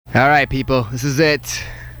All right, people, this is it.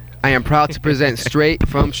 I am proud to present straight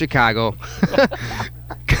from Chicago.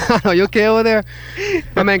 Gano, you okay over there?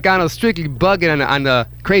 My man Gano's strictly bugging on the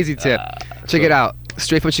crazy tip. Check it out.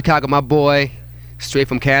 Straight from Chicago, my boy. Straight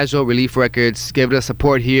from Cajual Relief Records. Give it a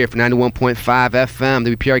support here for 91.5 FM,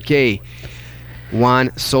 WPRK.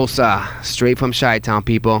 Juan Sosa, straight from Chi-Town,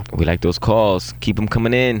 people. We like those calls. Keep them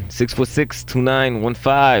coming in.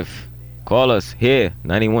 646-2915. Call us here,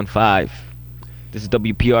 91.5. This is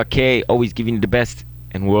WPRK, always giving you the best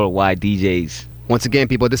and worldwide DJs. Once again,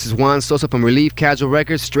 people, this is Juan Sosa from Relief Cajual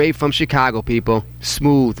Records, straight from Chicago, people.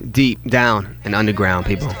 Smooth, deep, down, and underground,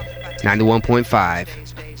 people. 91.5.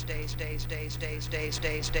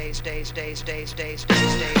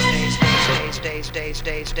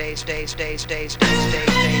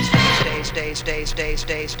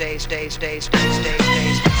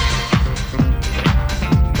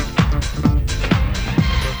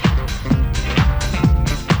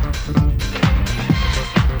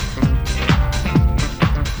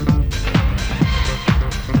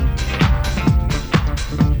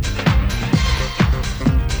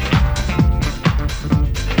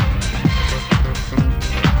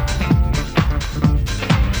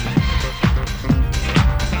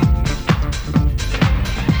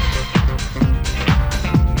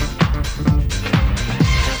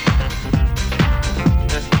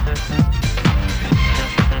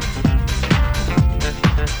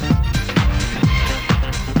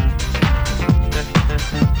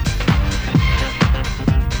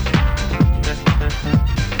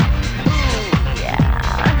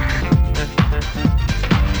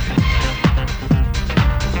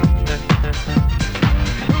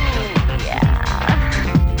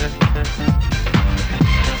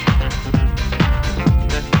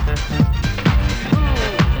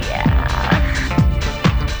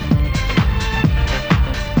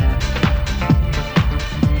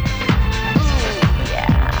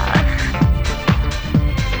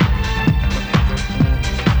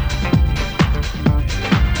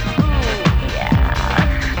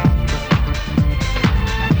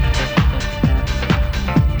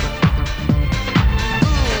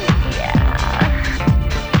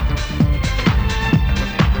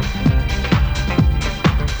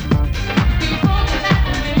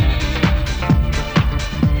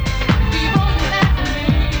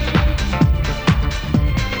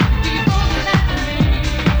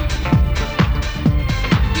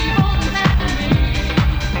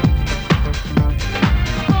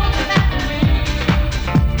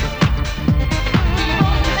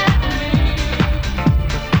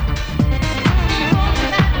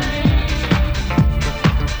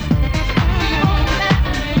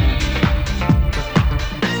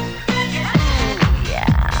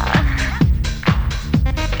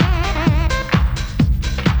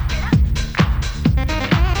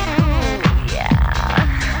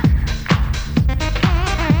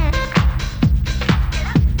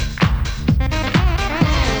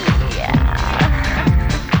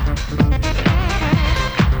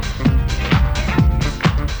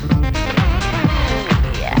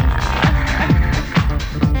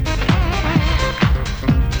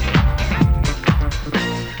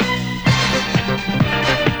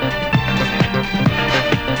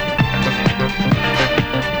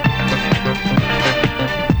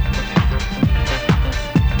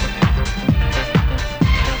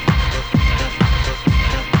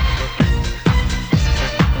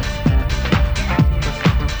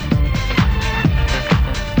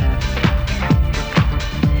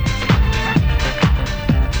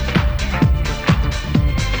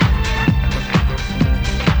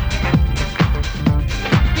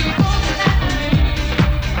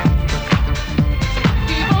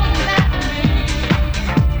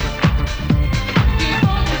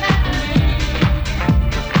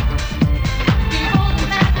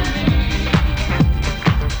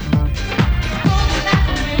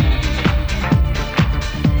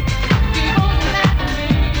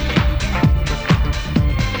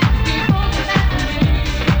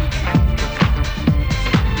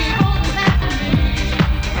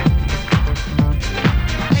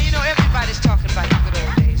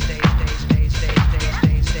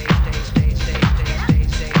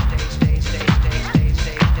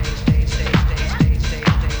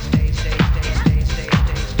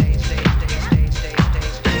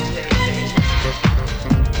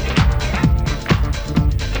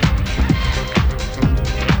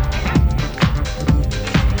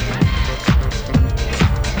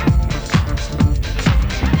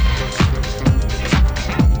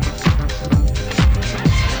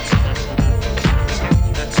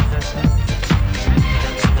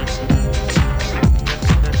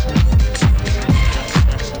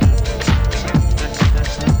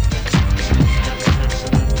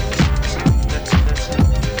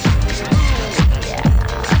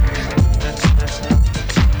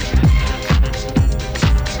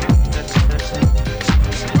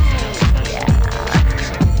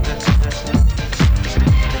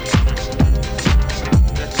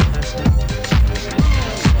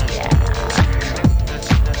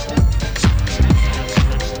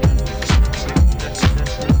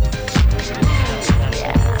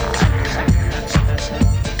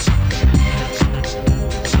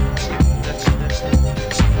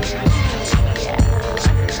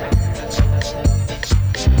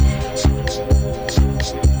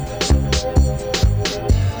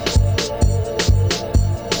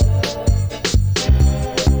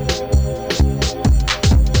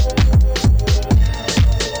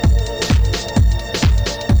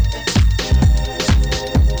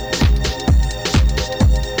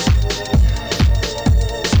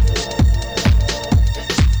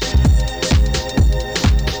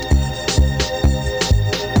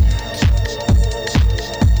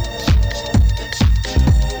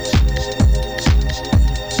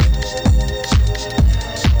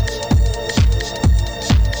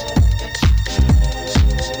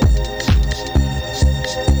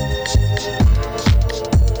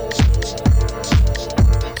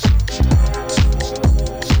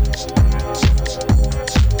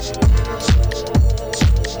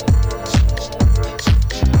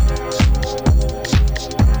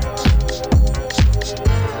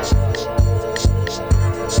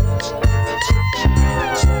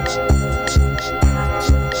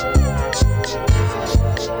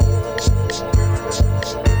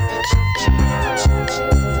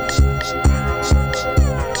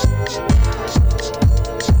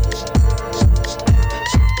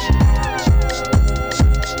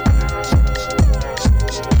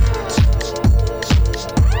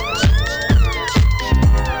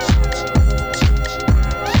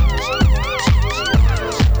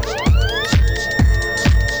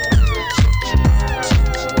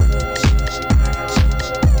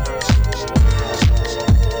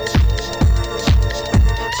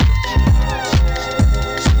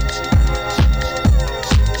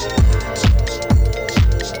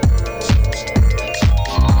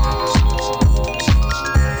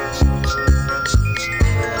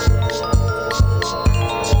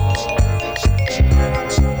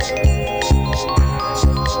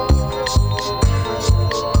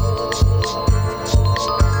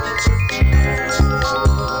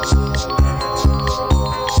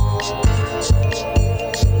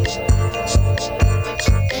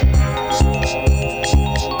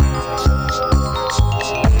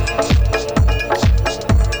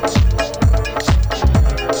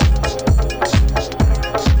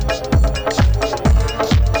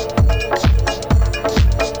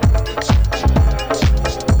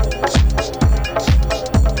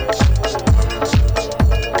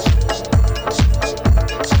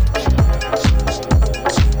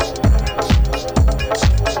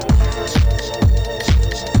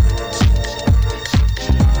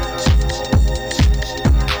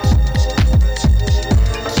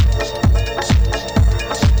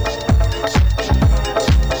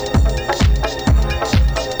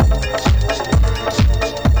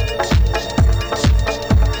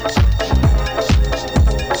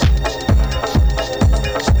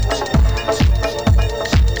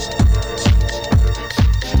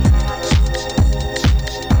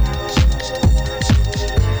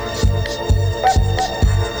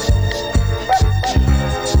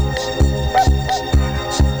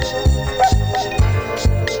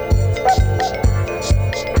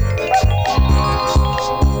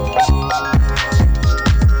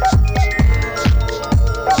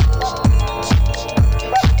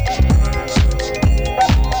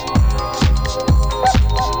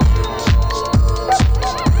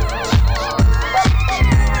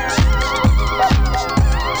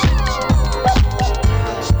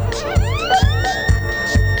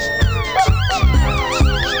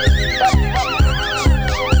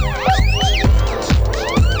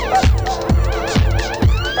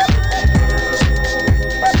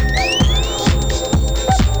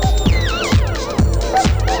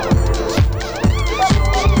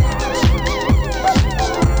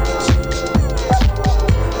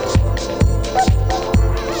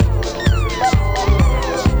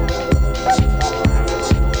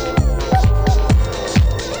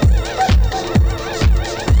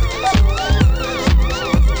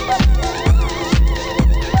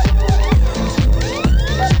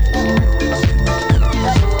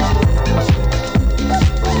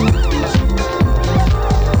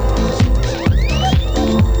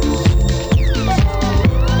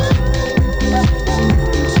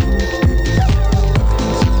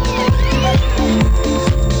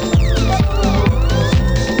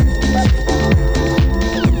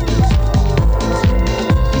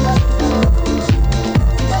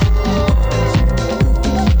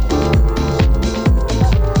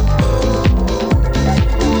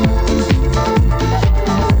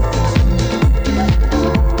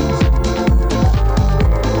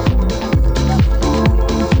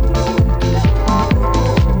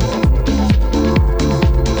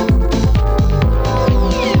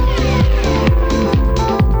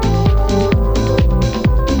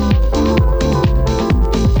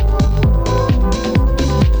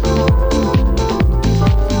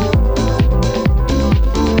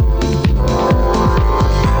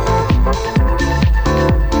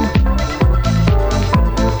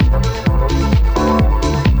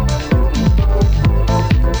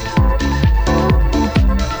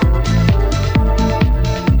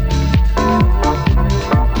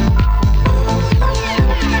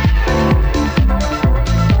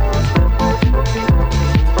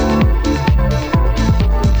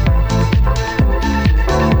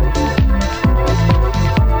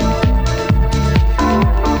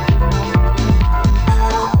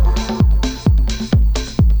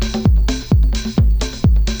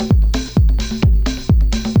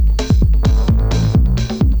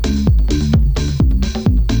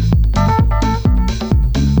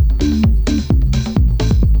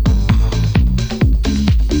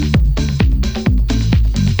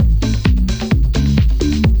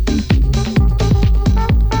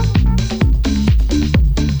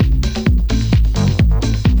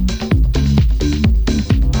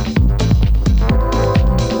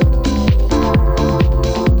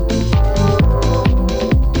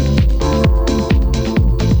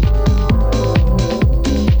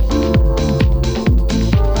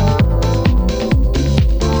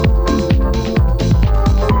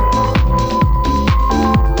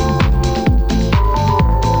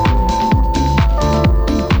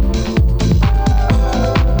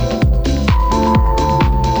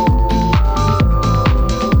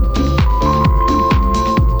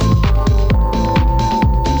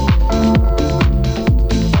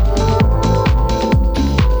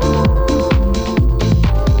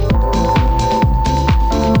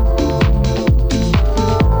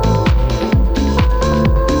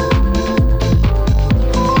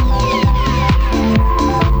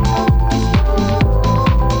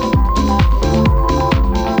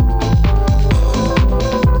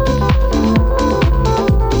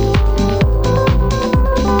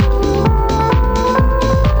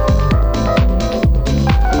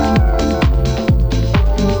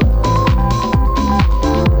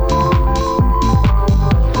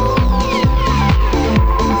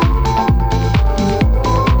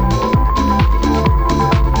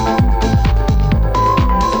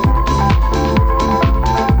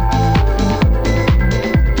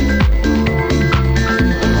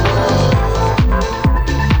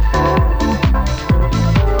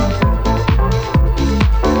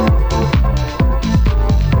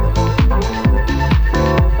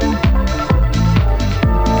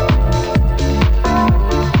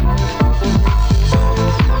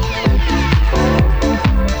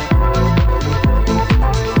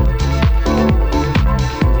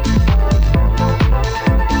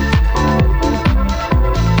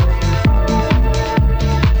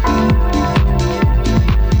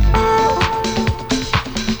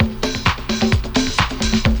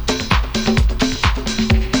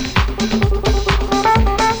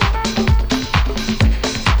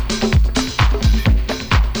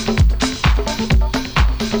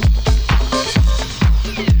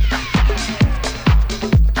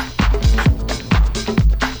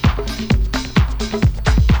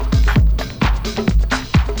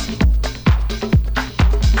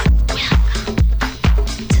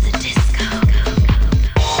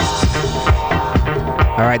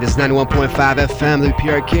 this is 91.5 FM,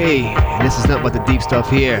 WPRK, and this is nothing but the deep stuff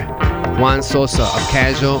here. Juan Sosa of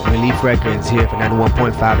Cajual Relief Records here for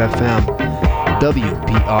 91.5 FM,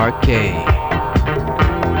 WPRK.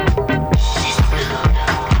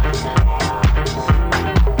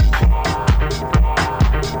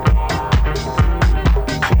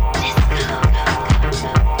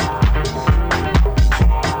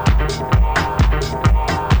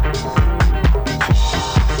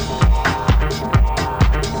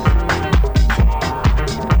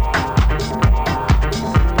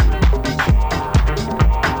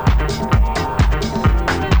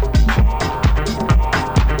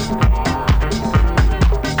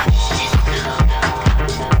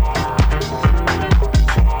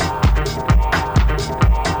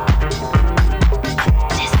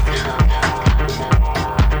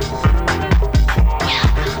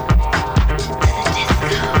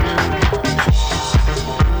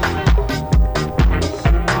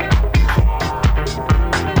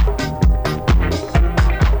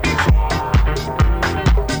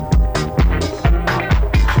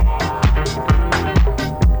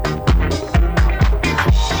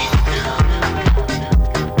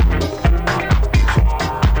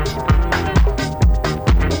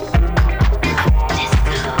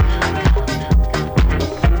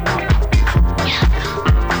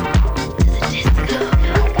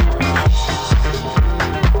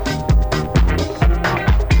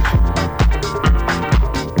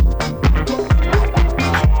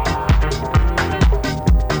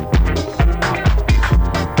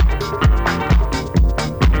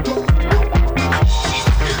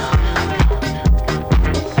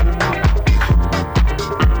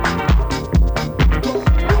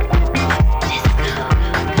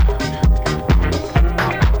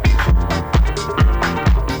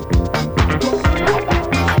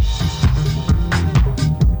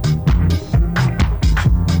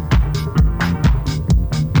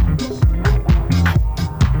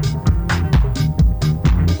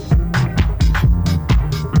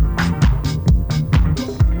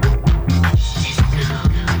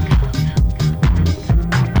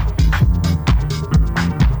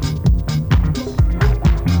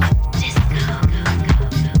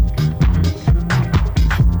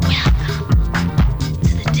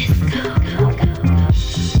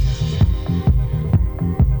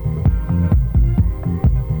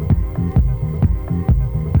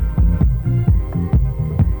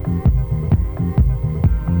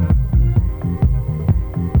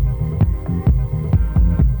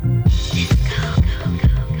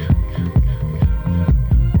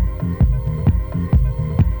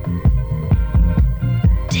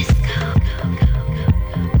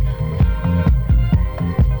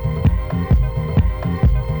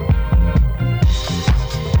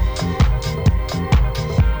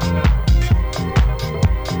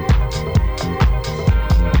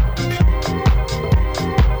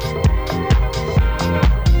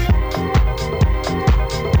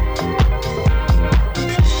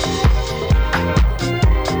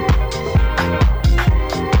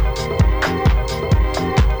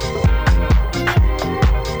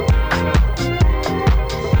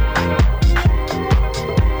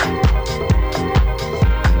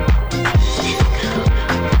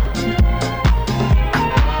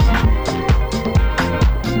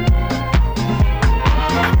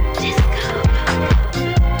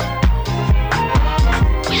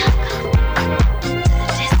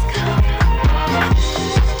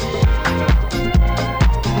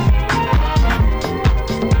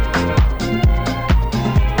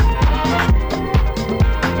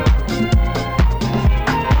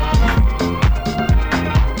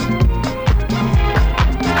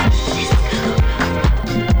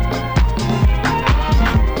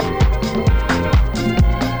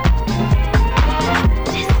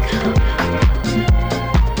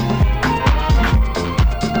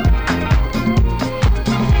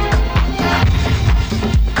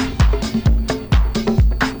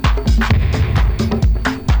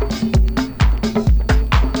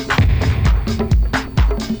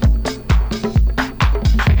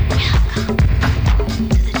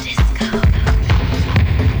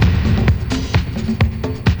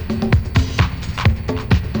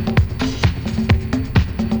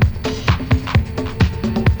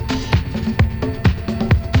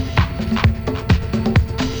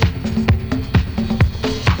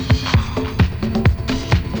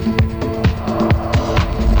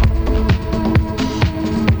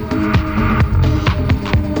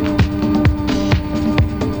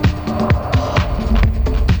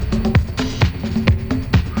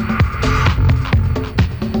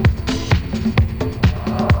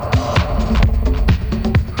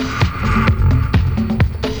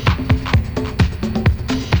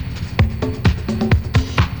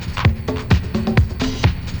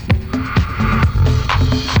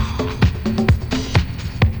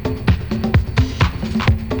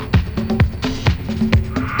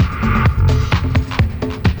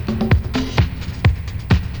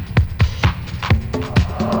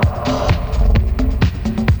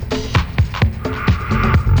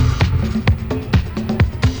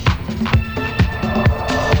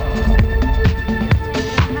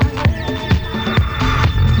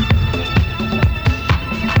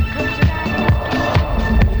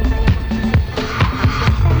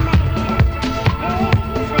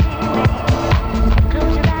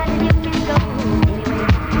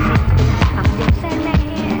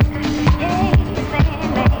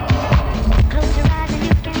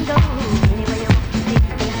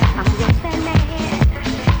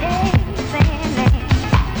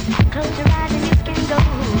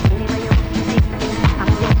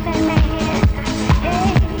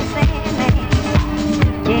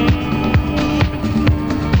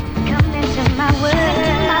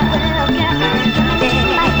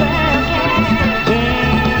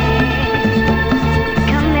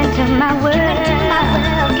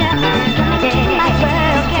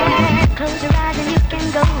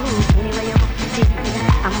 go anywhere you want to.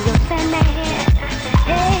 I'm your Sandman.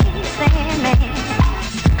 Hey, Sandman.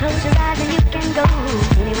 Close your eyes and you can go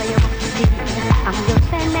anywhere you want to. I'm your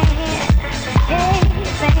Sandman. Hey,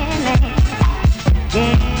 Sandman.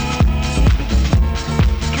 Yeah.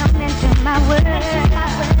 Come into my world.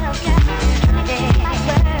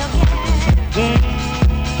 Yeah.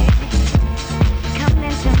 Come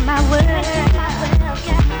into my world.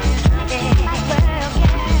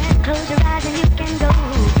 Close your eyes and you can go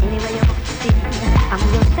anywhere you want to. I'm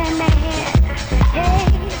your Sandman. Hey,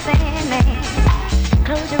 Sandman.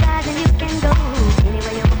 Close your eyes and you can go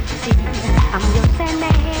anywhere you want to. I'm your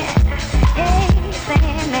Sandman. Hey,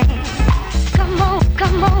 Sandman.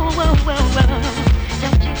 Come on, whoa, whoa, whoa.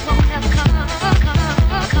 Don't you wanna come?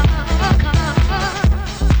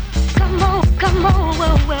 Come on,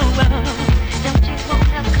 whoa, whoa, whoa. Don't you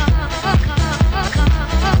wanna come?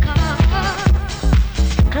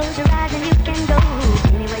 Close your eyes and you can go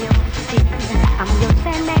anywhere you want to. I'm your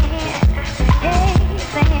Sandman. Hey,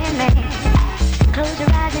 Sandman. Close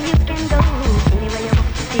your eyes and you can go anywhere you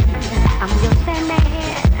want to. I'm your Sandman.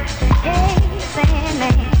 Hey,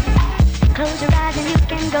 Sandman. Close your eyes and you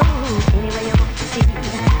can go anywhere you want to.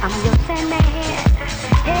 I'm your Sandman.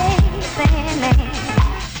 Hey, Sandman.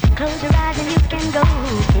 Close your eyes and you can go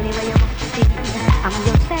anywhere you want to. I'm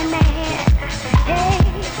your Sandman. Hey,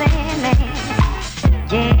 Sandman.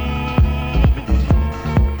 Yeah.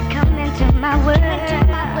 Come into my world.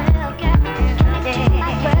 Yeah.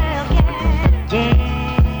 Yeah.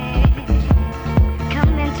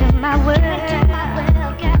 Come into my world.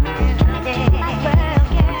 Yeah.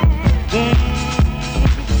 Yeah.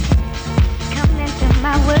 Come into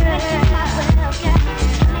my world.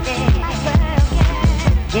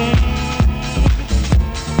 Yeah.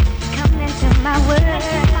 Come into my world.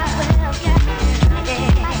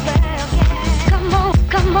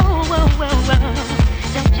 Come on, whoa, whoa, whoa.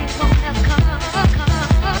 Don't you wanna come?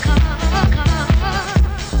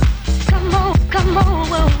 Come on,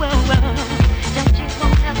 whoa, whoa, whoa. Don't you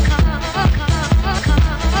wanna come?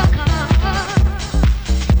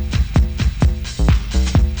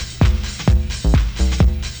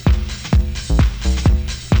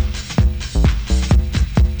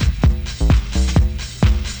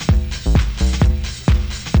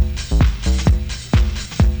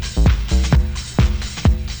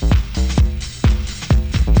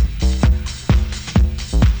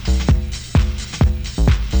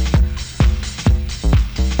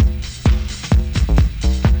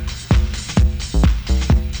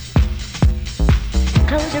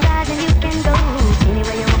 Close your eyes and you can go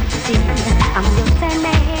anywhere you want to. I'm your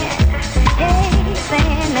Sandman. Hey,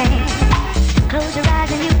 Sandman. Close your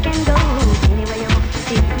eyes and you can go anywhere you want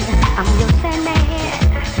to. I'm your Sandman.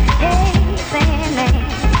 Hey, Sandman.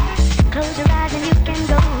 Close your eyes and you can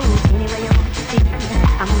go anywhere you want to.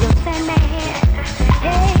 I'm your Sandman.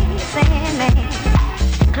 Hey, Sandman.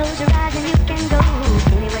 Close your eyes and you can go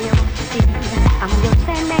anywhere you want to. I'm your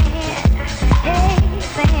Sandman. Hey,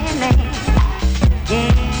 Sandman.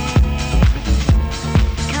 Yeah.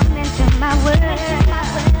 Come into my world.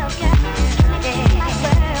 Yeah.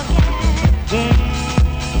 Yeah.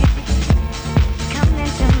 Come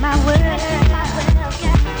into my world.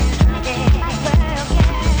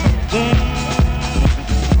 Yeah. Yeah.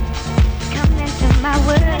 Come into my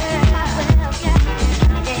world.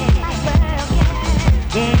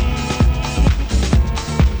 Yeah. Yeah.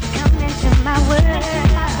 Come into my world.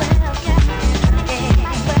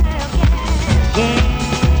 Yeah.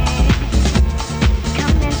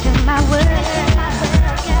 Come into my world.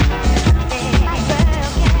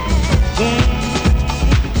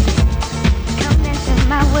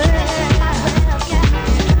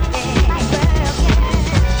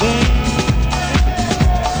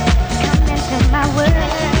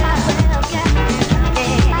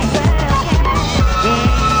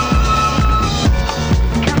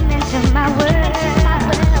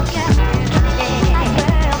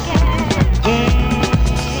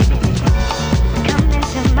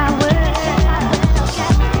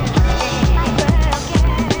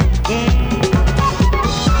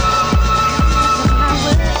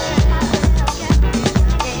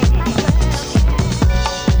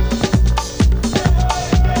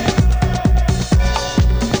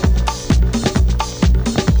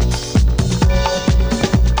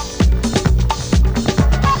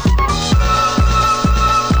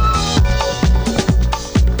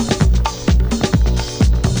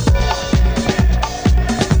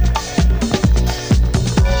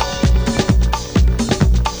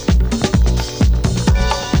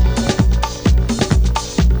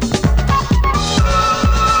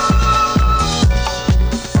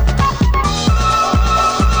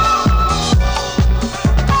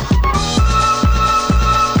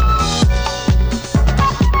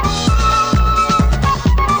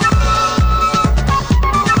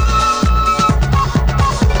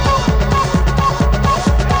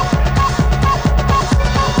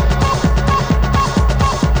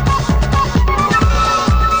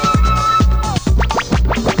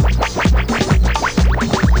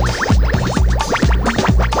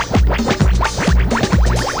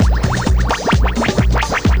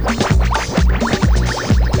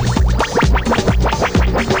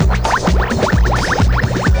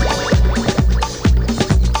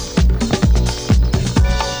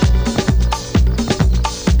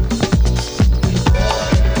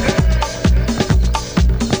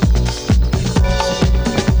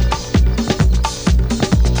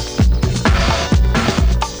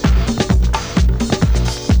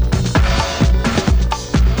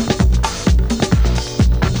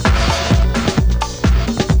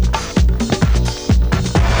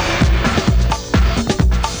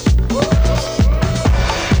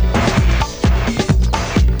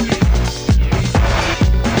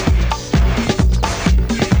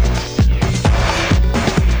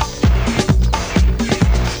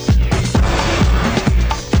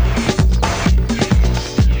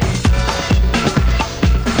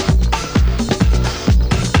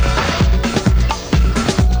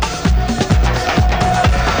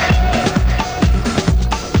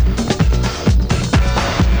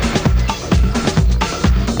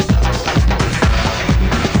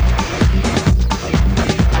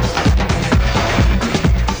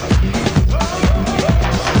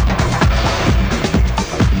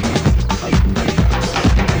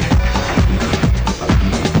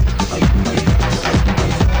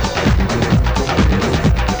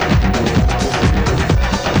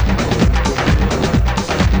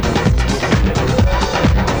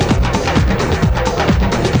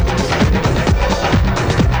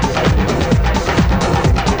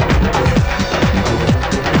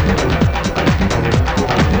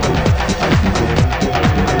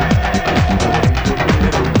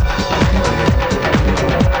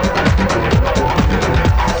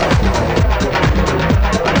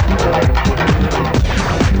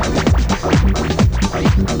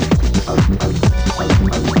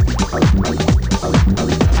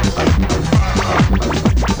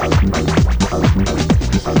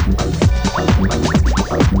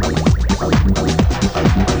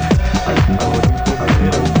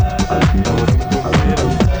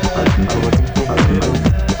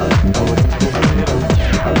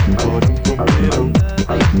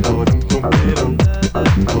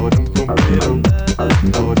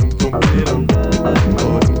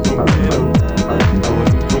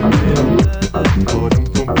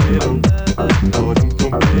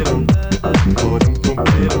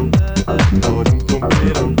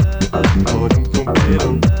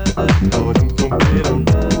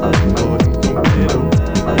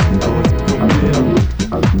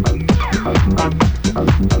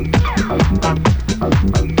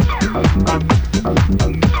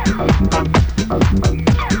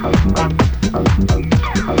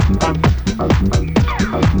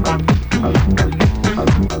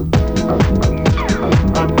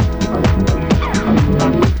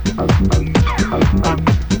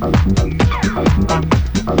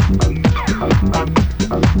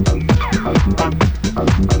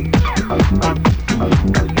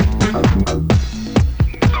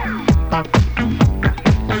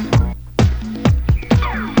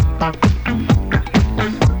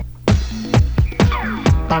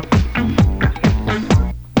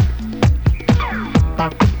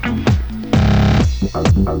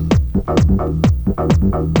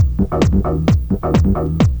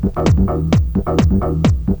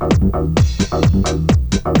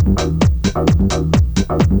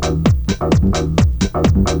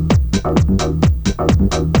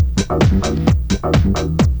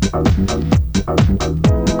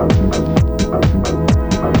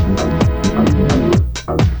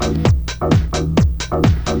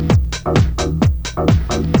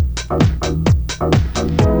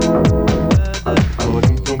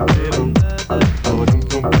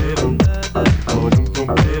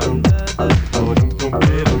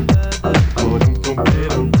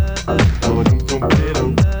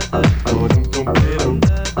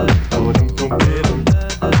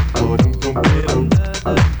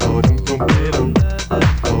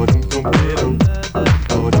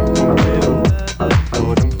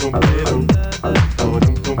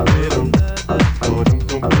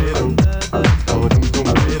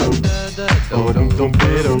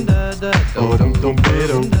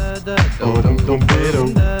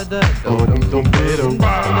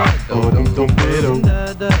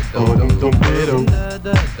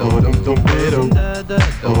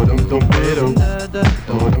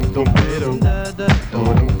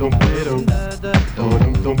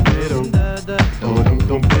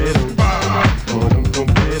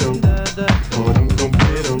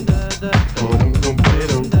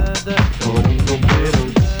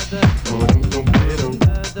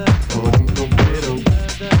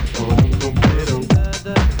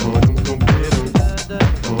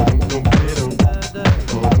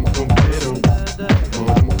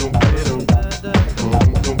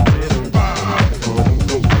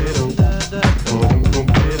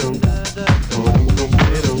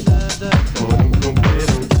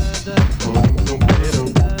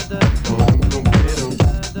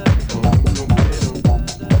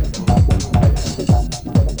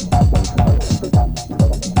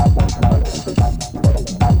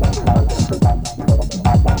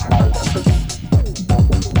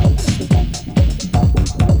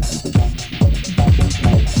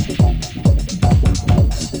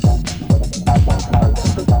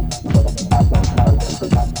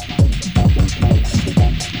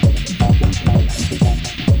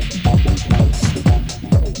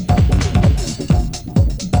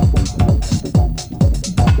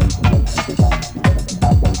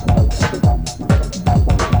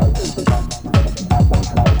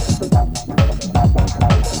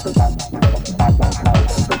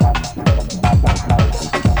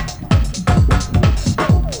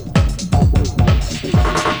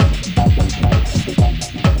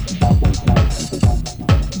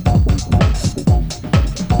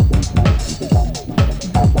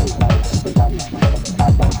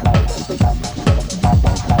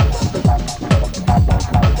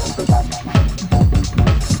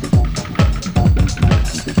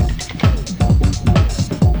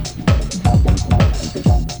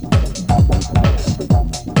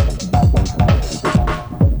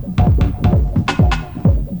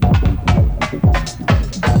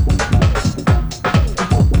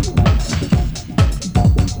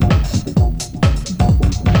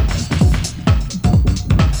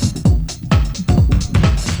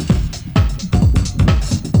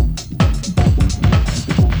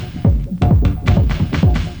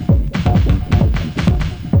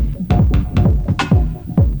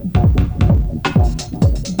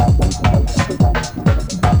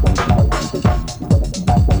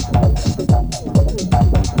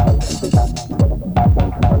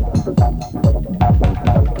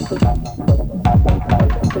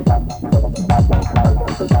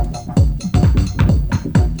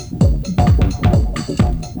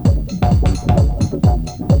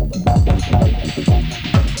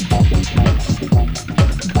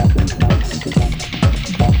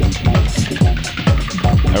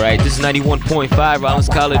 right, this is 91.5 Rollins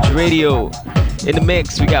College Radio. In the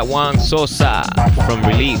mix, we got Juan Sosa from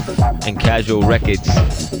Relief and Cajual Records.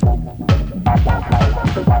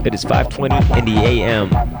 It is 5:20 in the AM.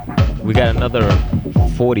 We got another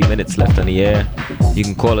 40 minutes left on the air. You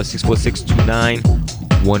can call us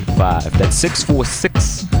 646-2915. That's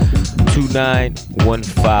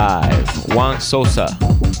 646-2915. Juan Sosa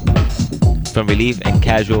from Relief and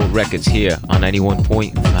Cajual Records here on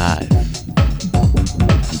 91.5.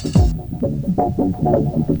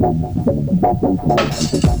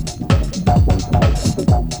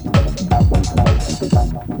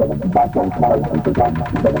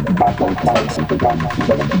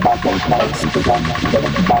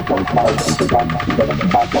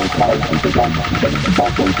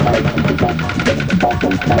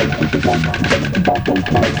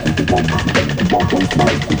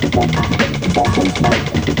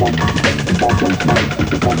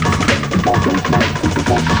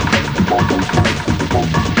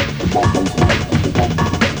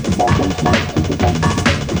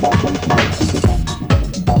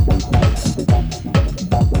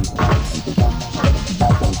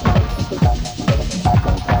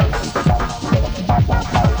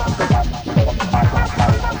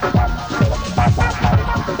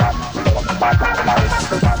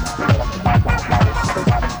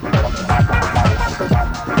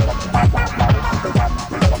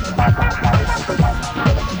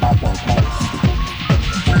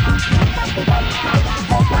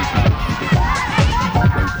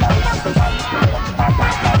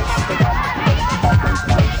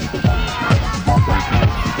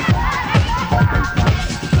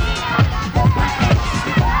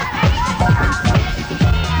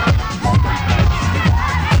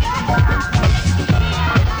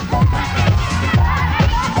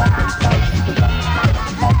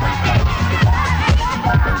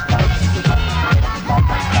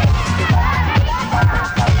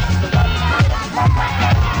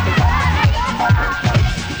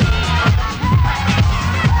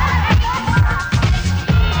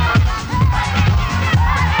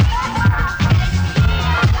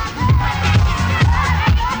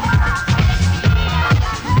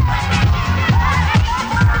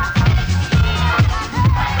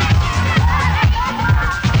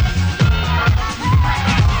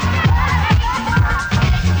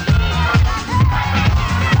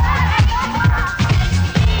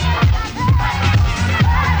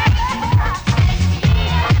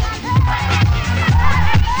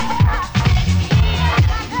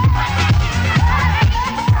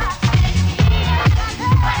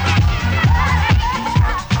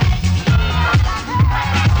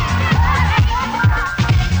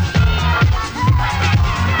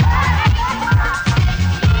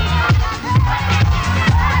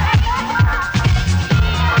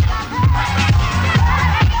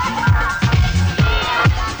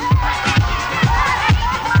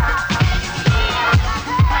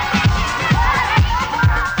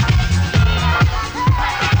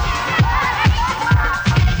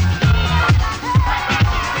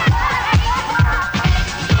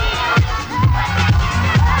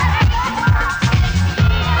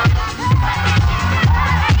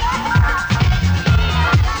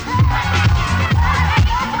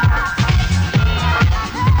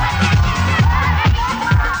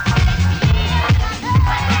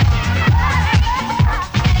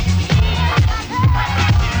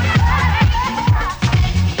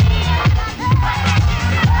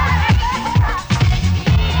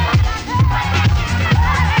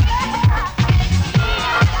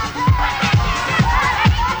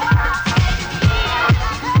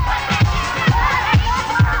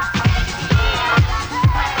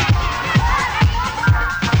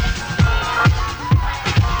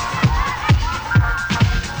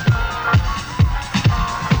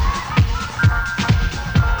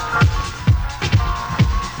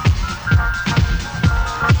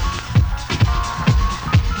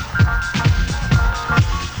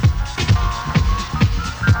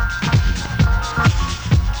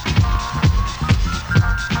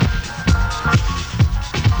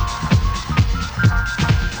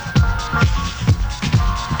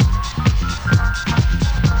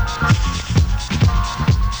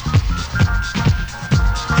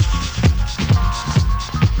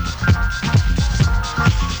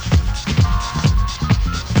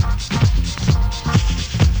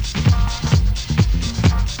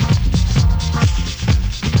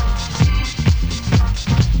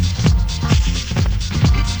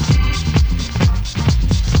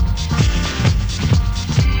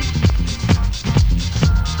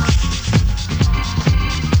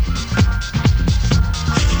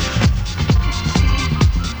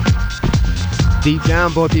 Deep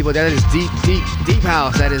down, boy, people. That is deep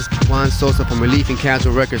house. That is Juan Sosa from Relief and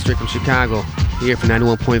Cajual Records, straight from Chicago. Here for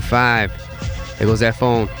 91.5. There goes that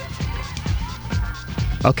phone.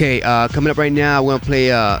 Okay, coming up right now, we're gonna play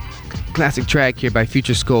a classic track here by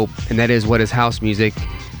Future Scope, and that is What Is House Music,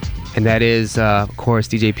 and that is, of course,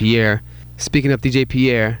 DJ Pierre. Speaking of DJ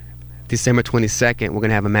Pierre, December 22nd, we're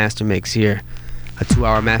gonna have a master mix here, a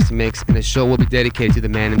 2-hour master mix, and the show will be dedicated to the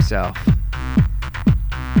man himself.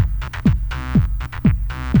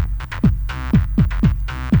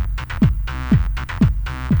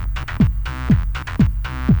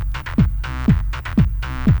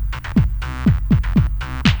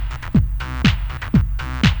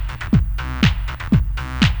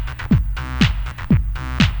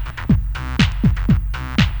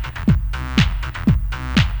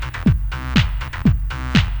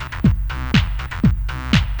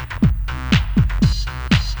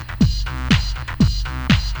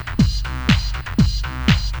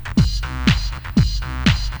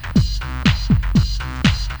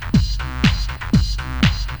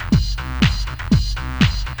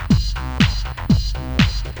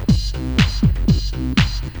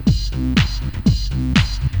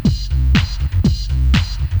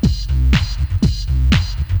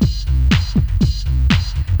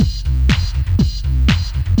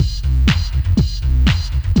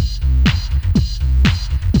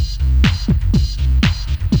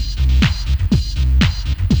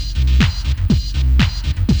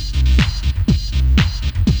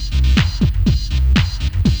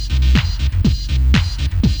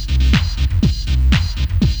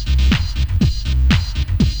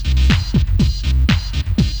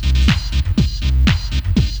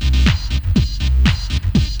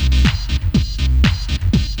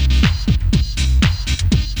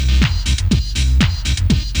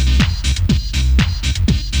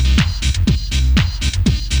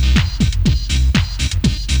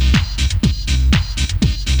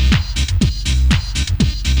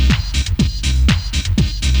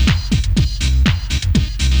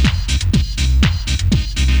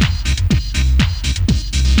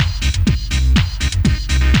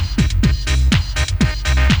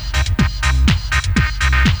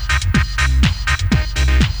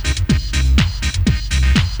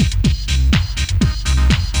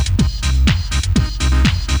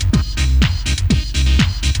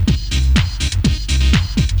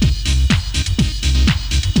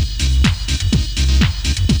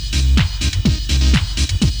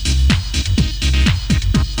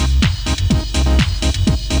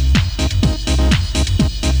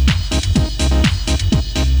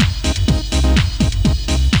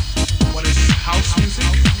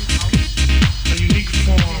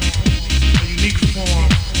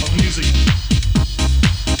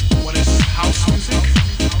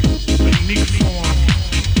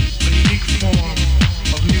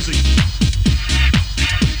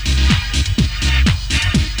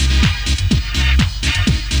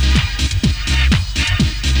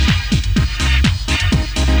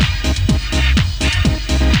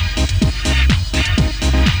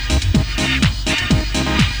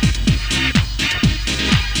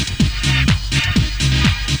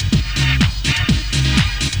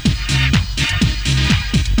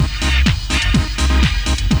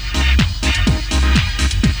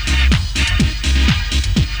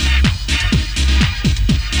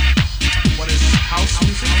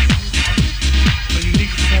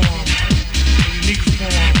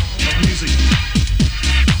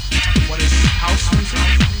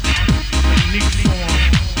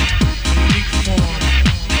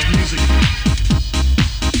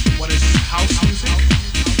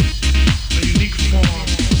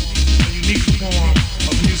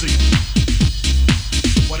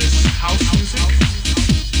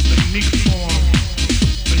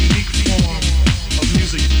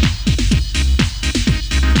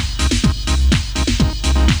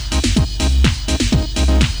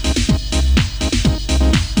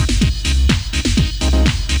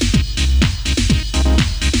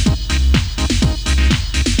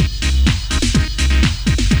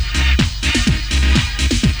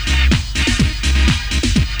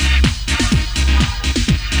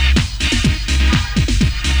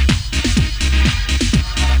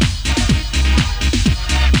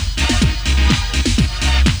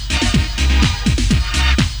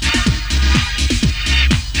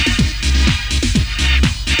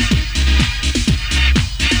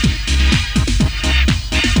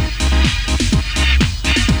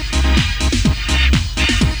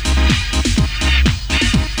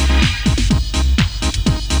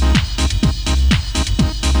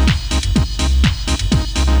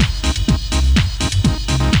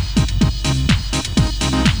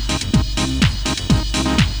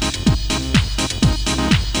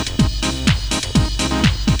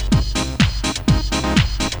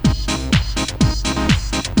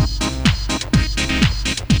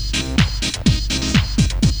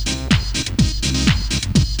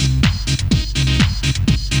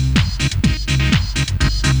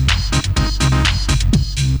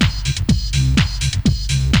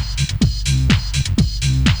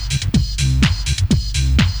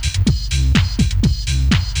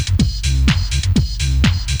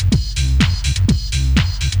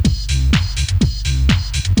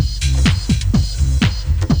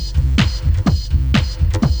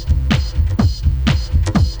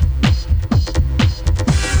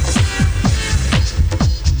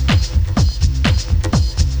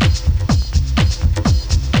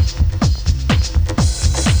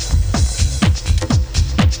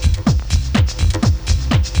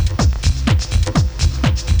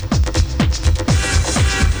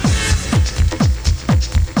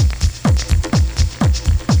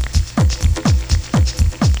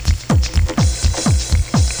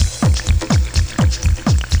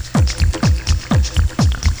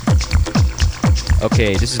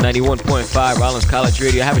 Okay, this is 91.5 Rollins College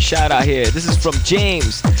Radio. I have a shout out here. This is from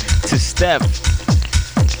James to Steph,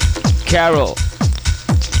 Carol,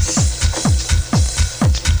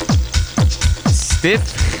 Steph,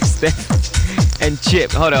 and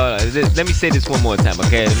Chip. Hold on. Let me say this one more time,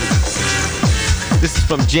 okay? This is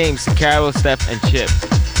from James to Carol, Steph, and Chip.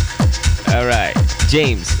 All right,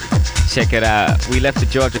 James, check it out. We left the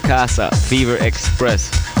Georgia Casa Fever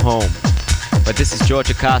Express home, but this is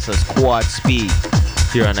Georgia Casa's Quad Speed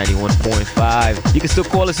here on 91.5. You can still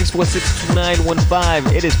call us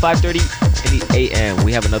 646-2915. It is 5:30 in the a.m.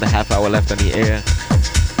 We have another half hour left on the air.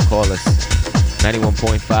 Call us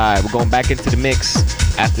 91.5. We're going back into the mix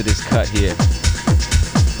after this cut here.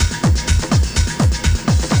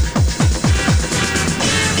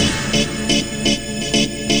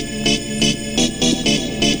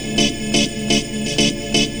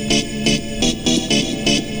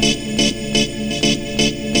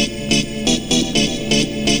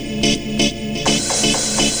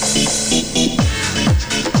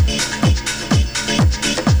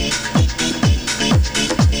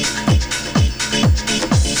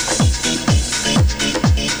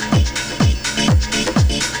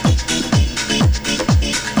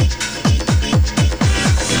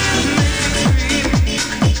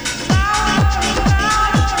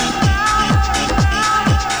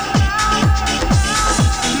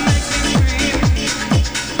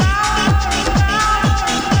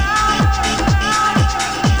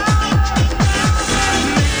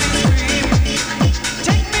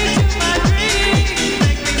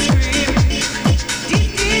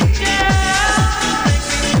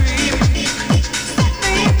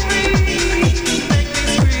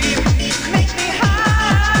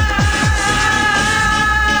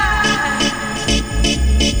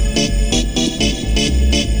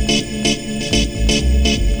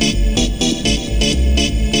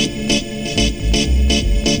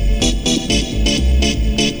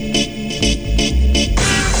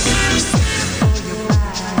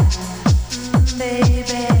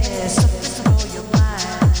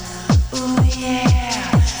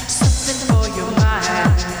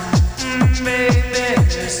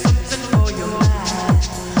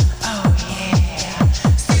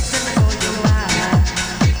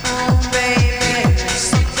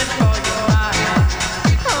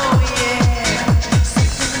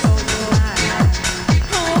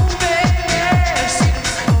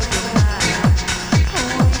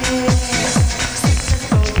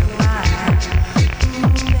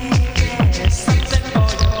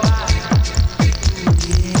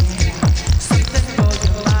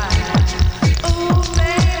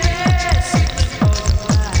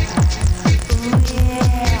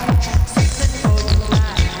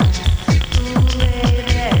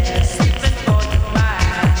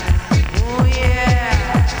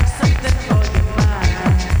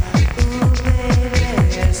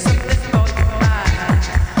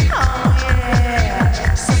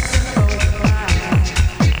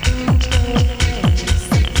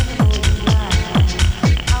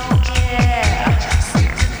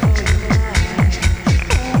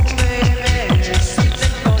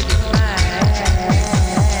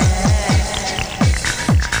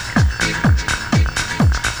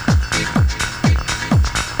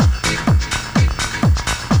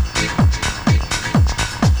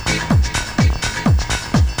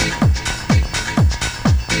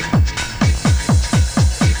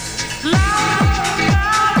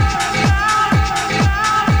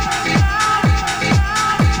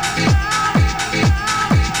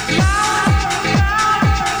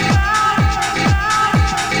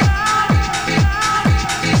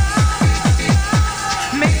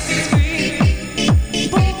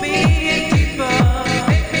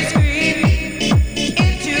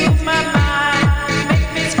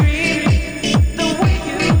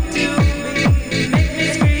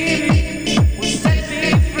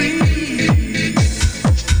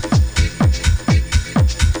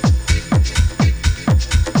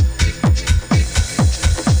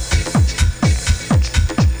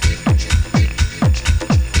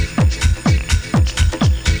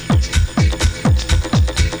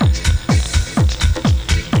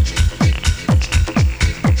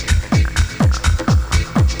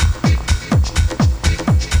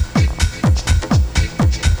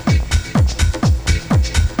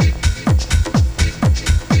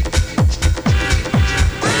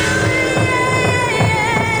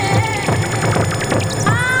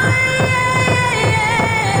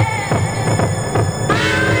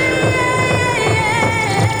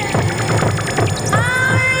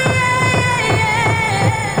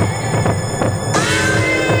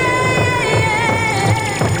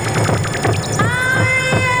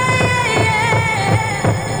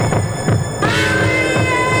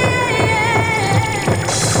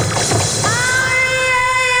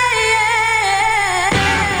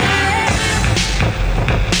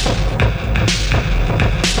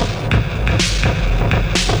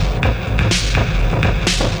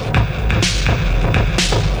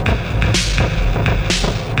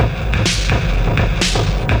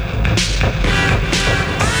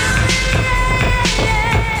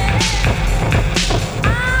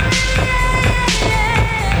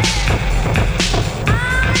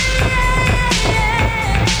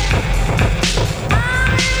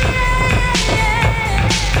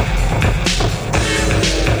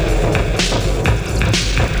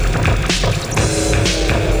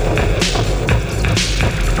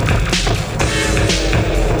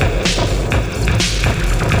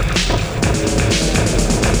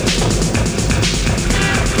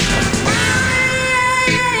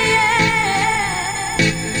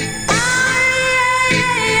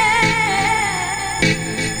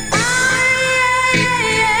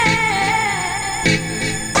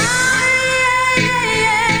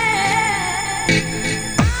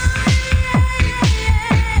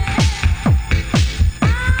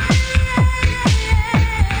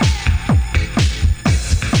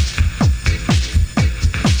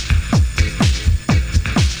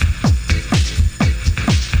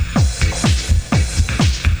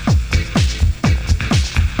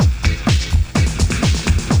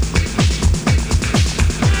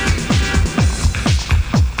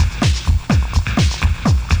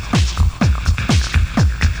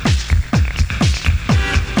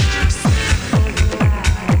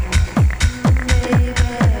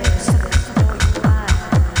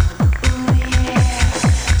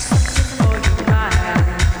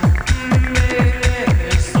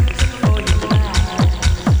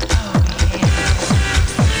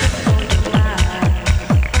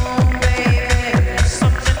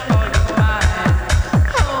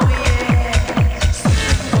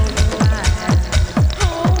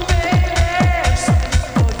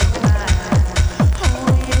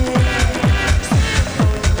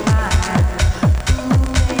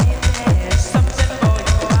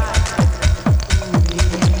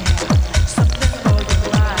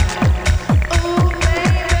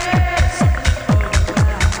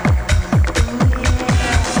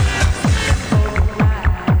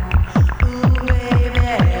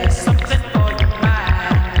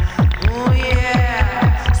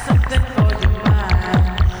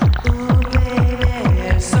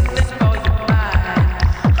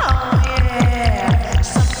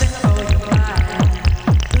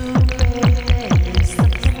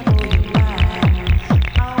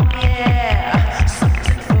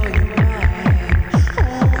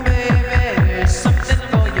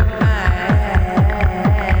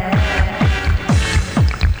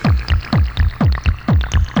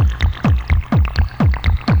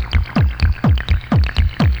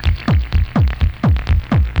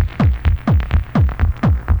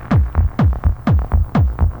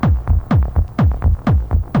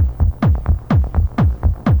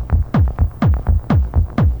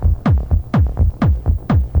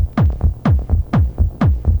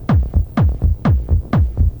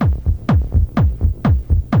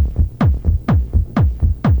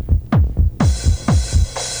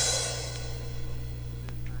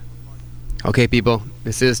 Okay, people,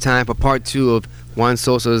 this is time for part 2 of Juan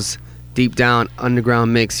Sosa's Deep Down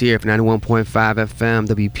Underground Mix here for 91.5 FM,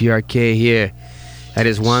 WPRK here. That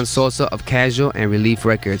is Juan Sosa of Cajual and Relief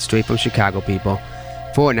Records, straight from Chicago, people,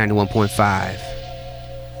 for 91.5.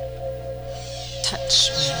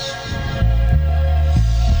 Touch me.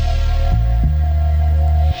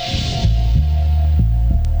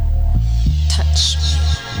 Touch me.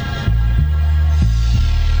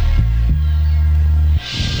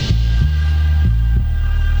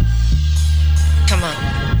 Come on.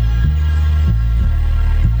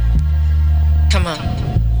 Come on.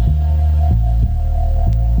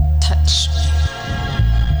 Touch me.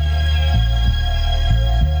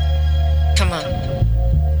 Come on.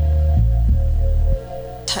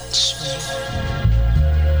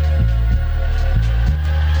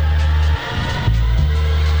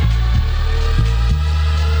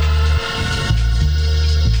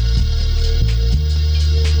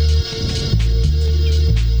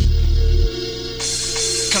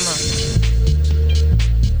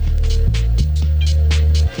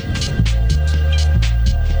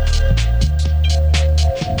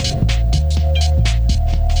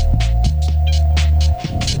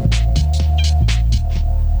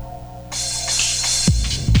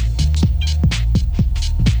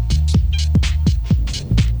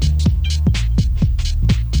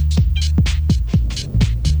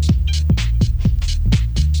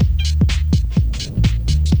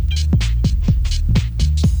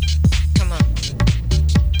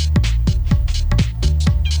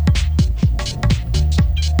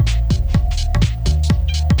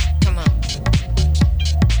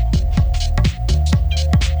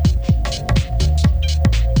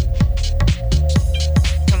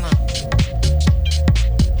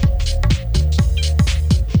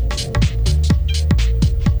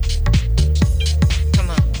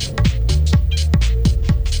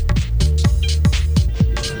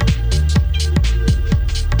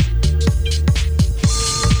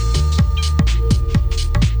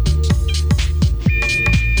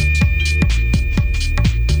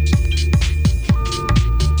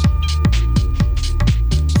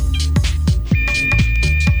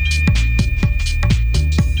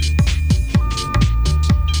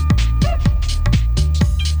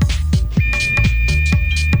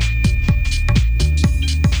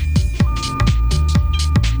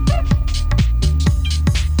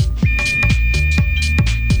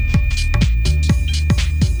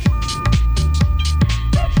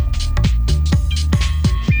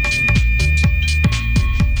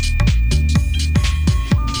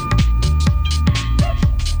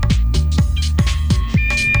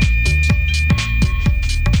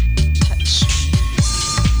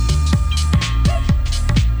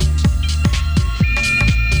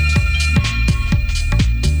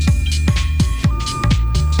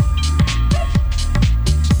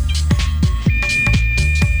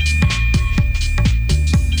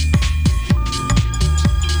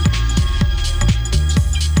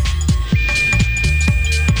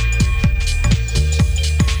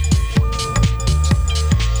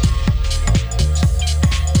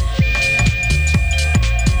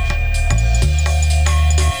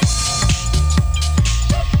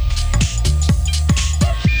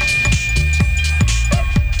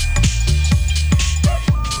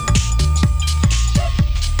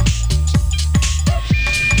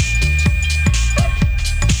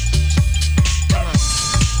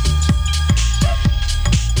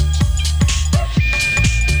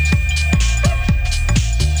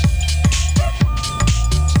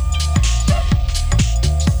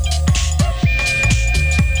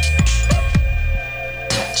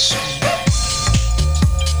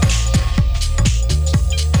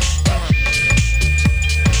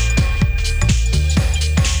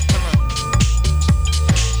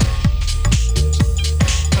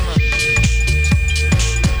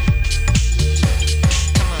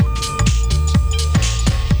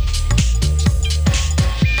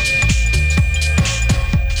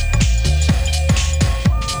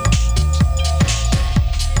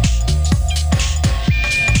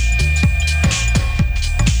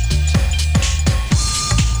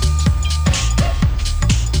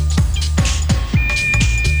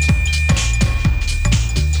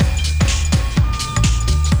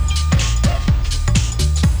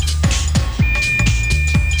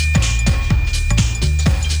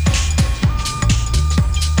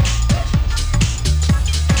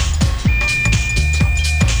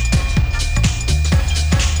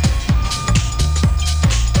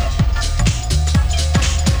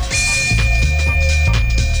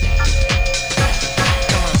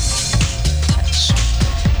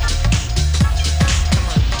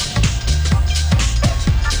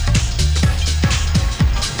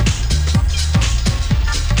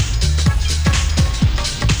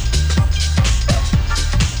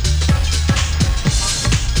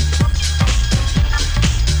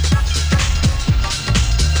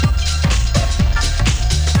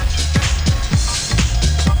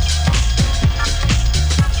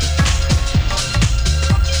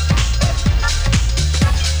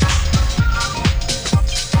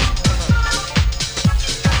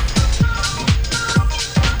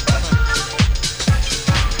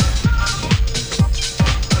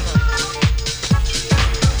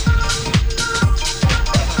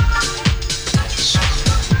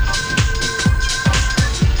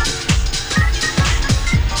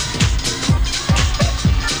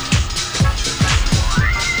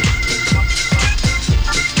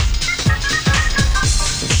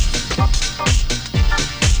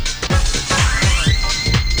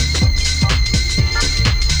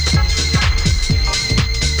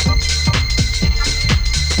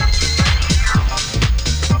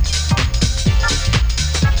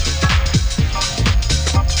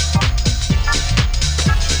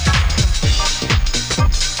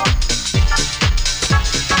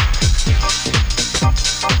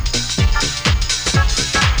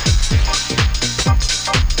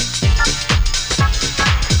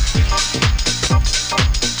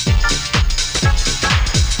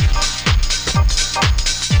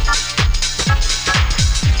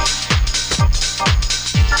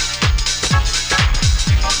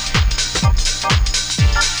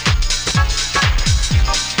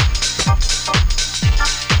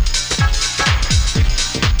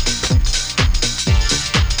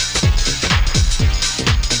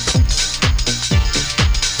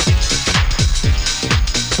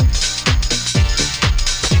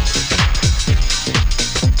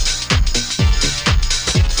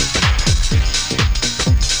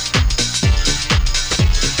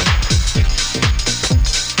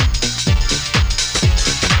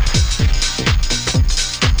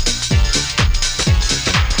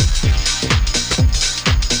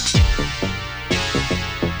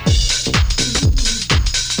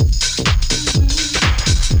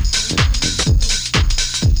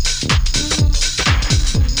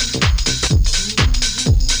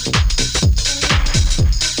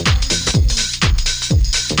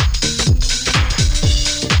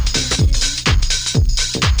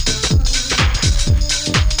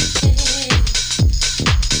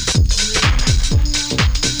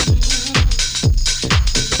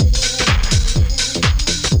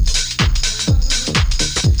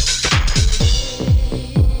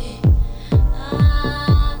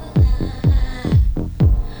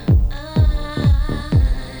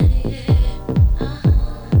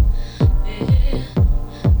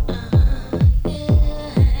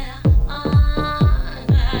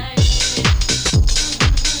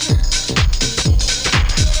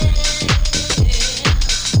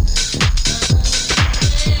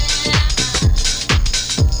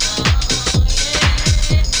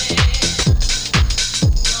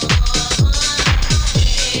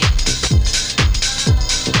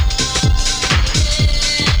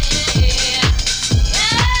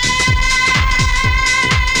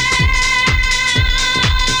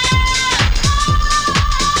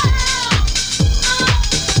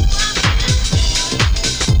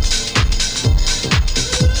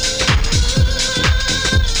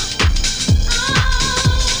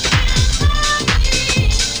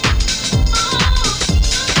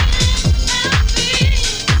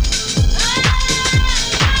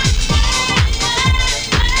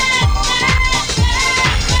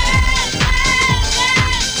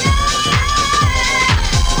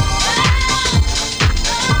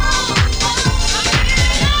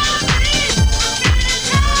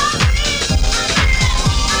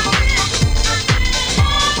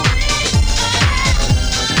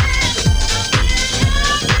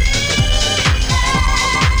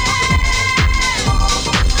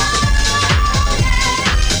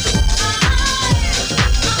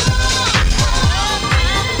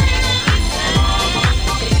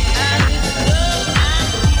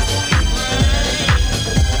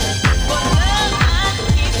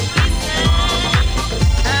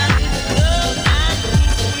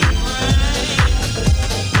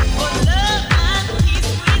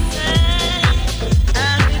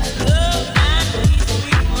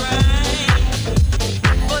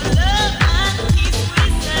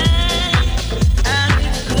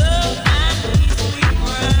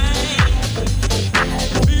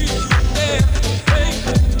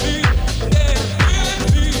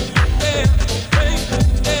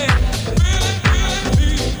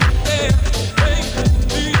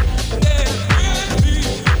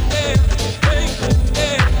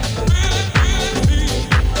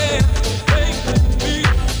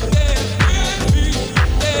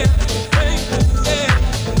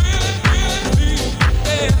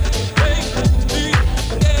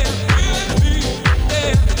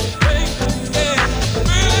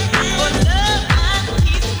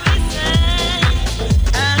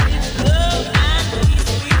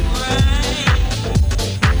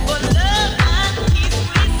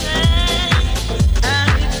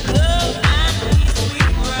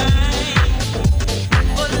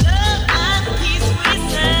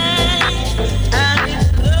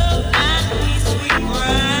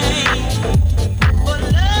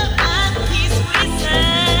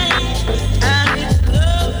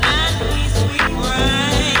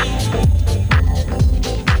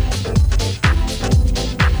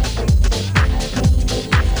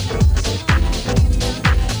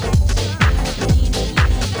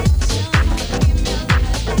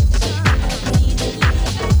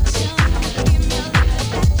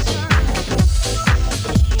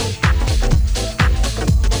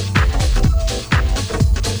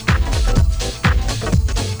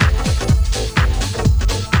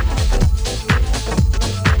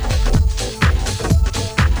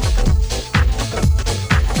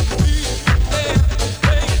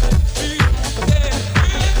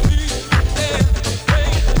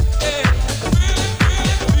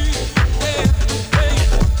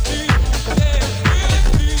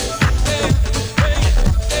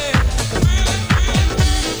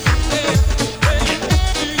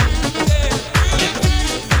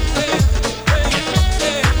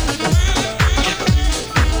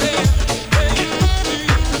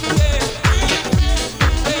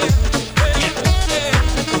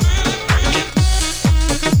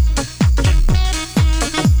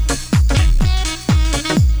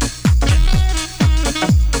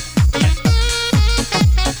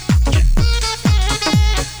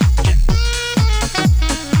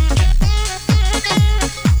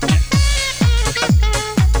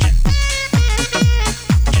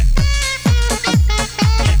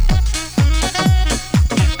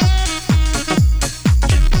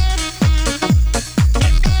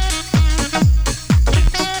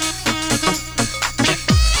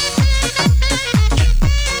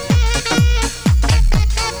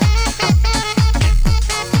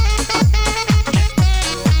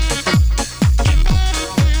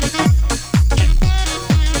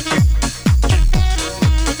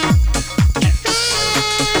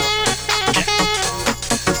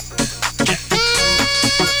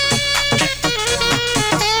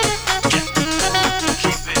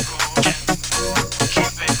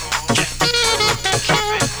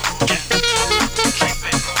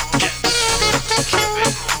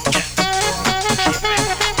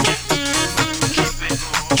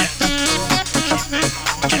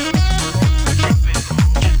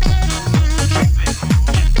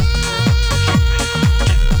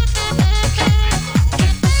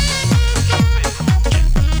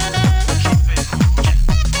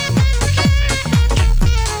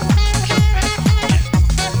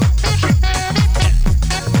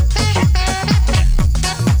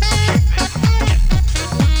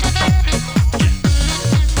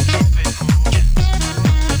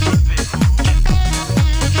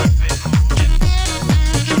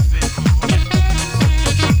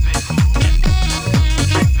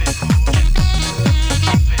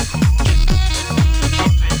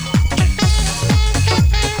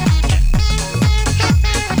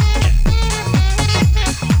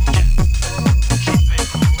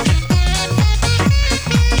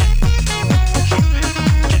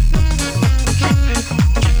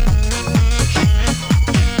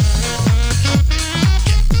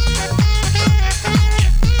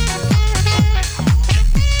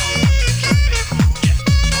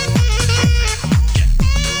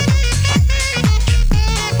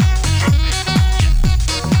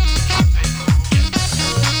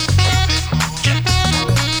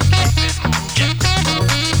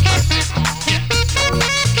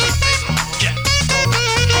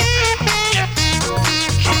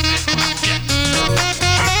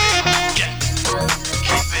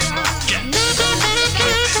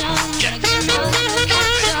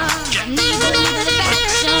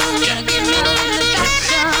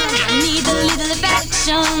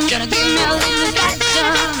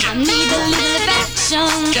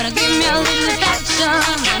 me a little affection.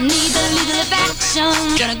 I need a little affection.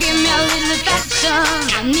 Gonna give me a little affection.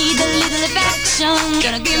 I need a little affection.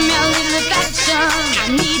 Gonna give me a little affection. I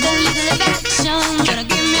need a little affection. Gonna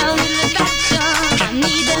give me a little affection. I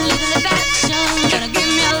need a little affection. Gonna give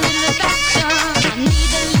me a little affection. I need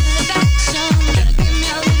a little affection. Gonna give me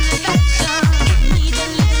a little affection. I need a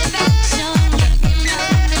little affection. Gonna give me a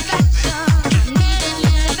little affection. I need a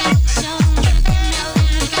little affection. Gonna give me a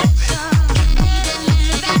little affection. I need a little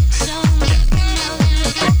affection. Gonna give me a little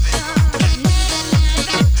affection. I need a little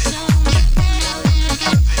affection.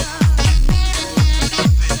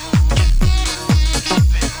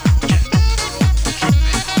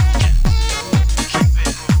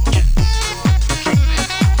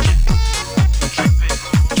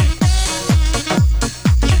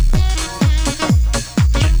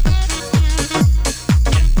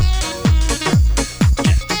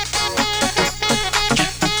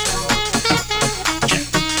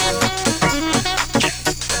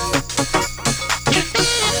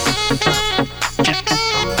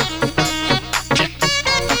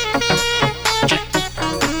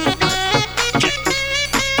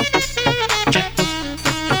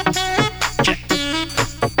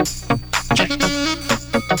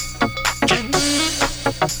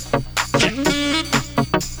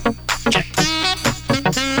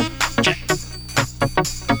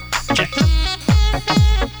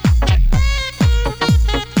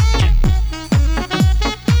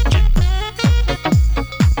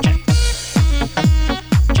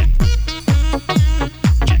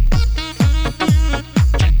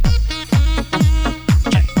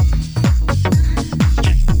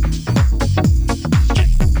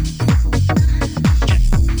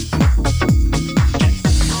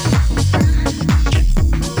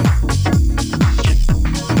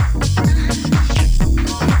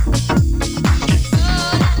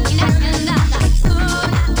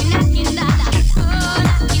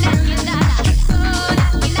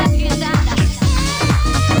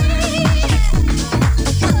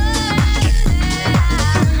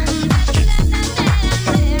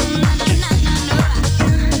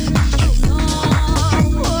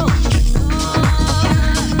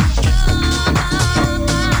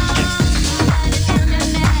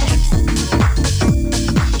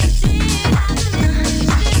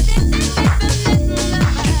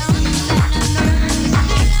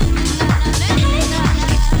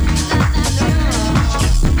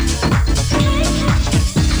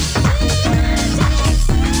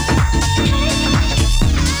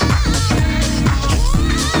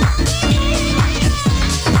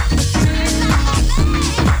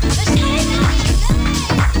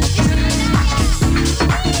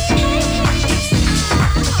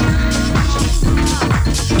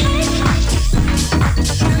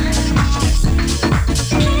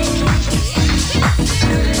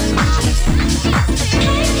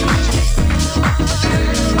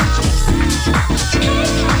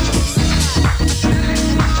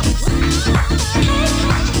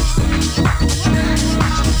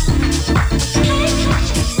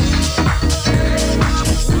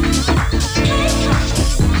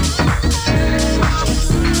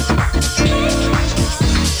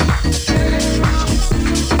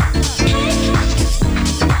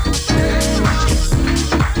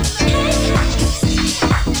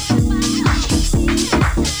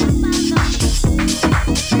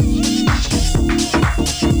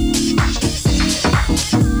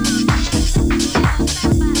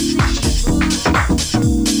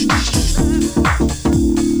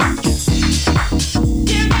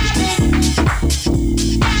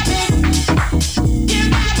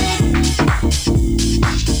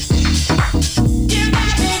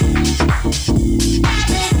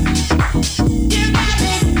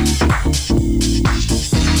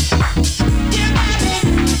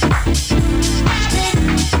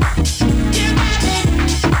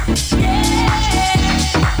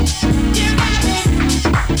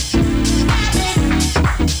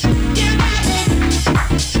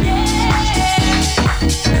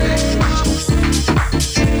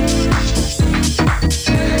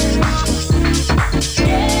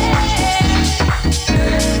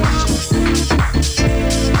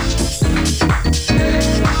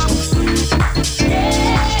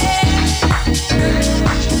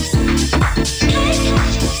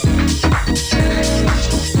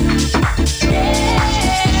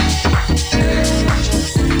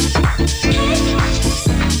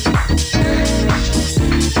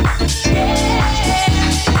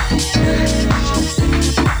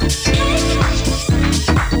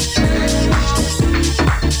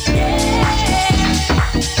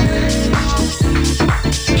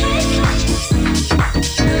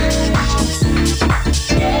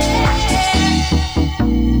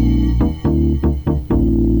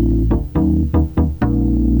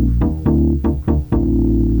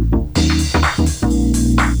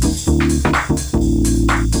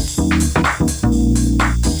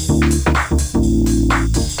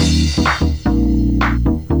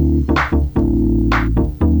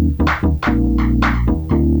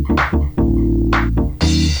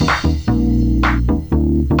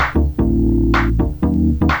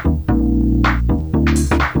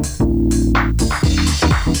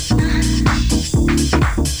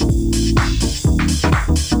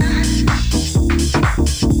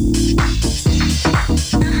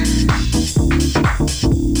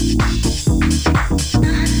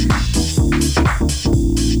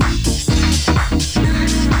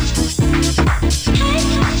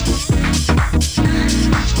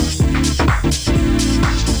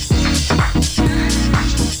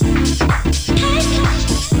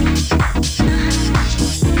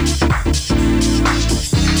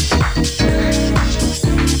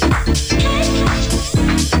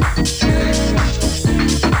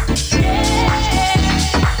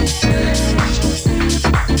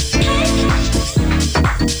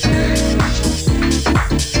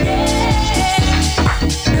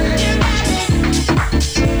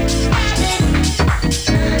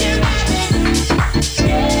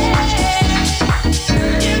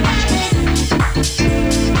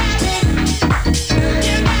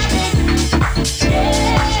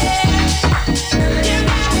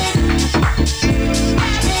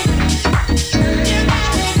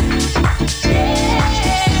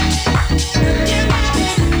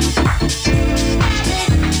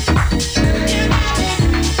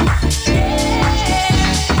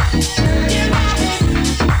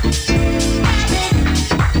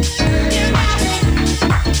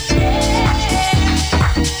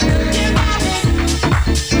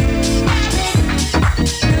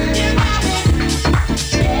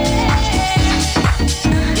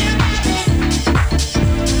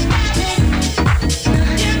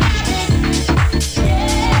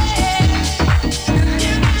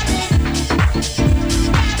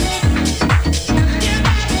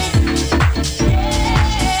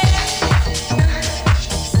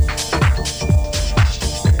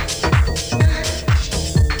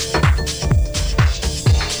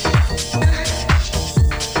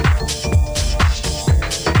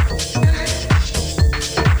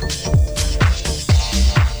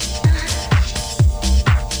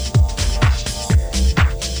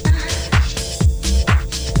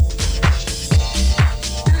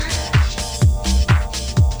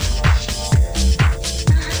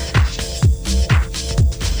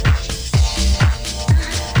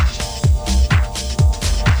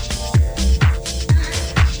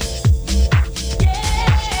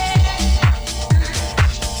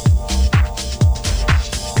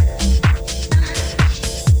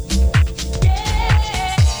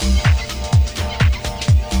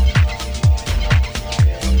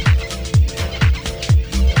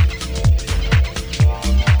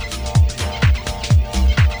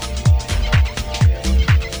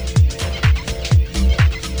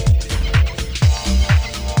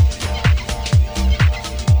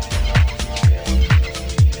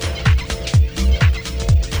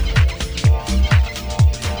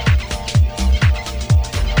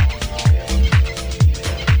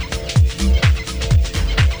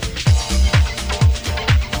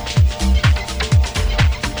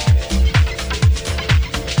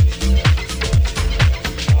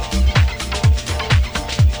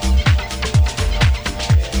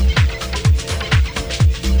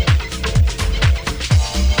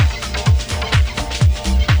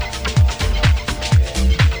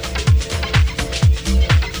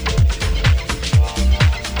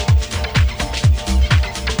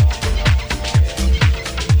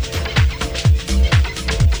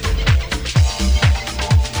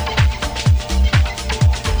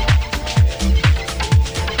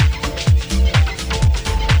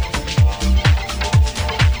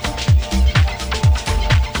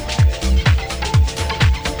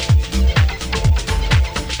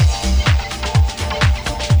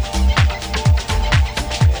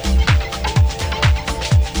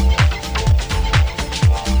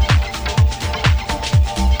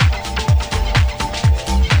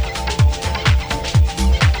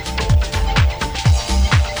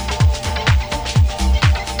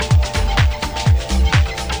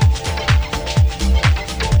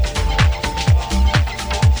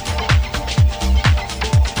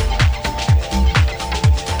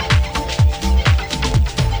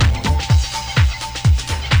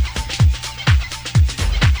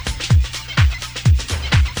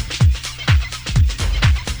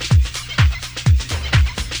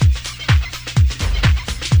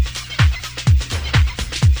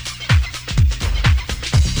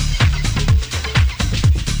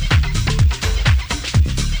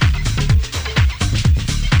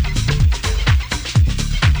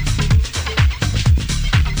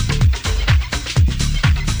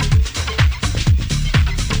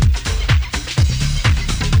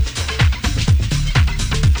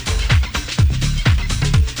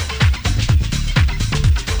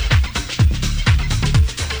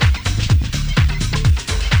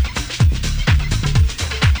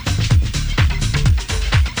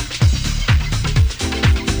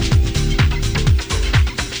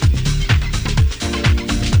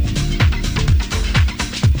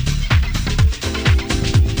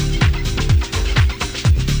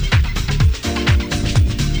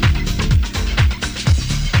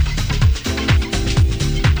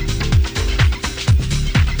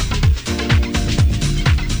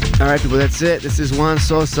 right, people, that's it. This is Juan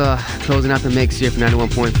Sosa closing out the mix here for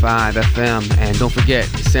 91.5 FM. And don't forget,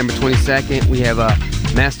 December 22nd, we have a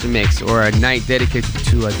master mix or a night dedicated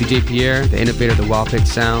to DJ Pierre, the innovator of the wild pitch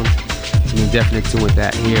sound. So you're definitely tuned with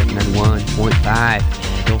that here at 91.5.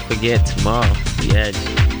 And don't forget, tomorrow, The Edge.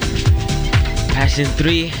 Passion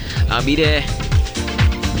 3, I'll be there.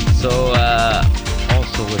 So,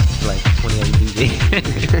 also with like 20 other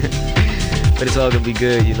DJs. But it's all gonna be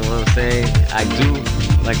good, you know what I'm saying? I do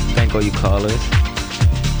like to thank all you callers,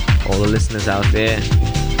 all the listeners out there,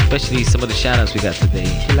 especially some of the shout-outs we got today.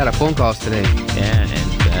 A lot of phone calls today. Yeah,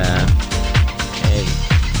 and hey,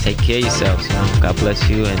 take care of yourselves, you know? God bless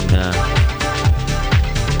you, and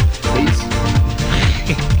peace.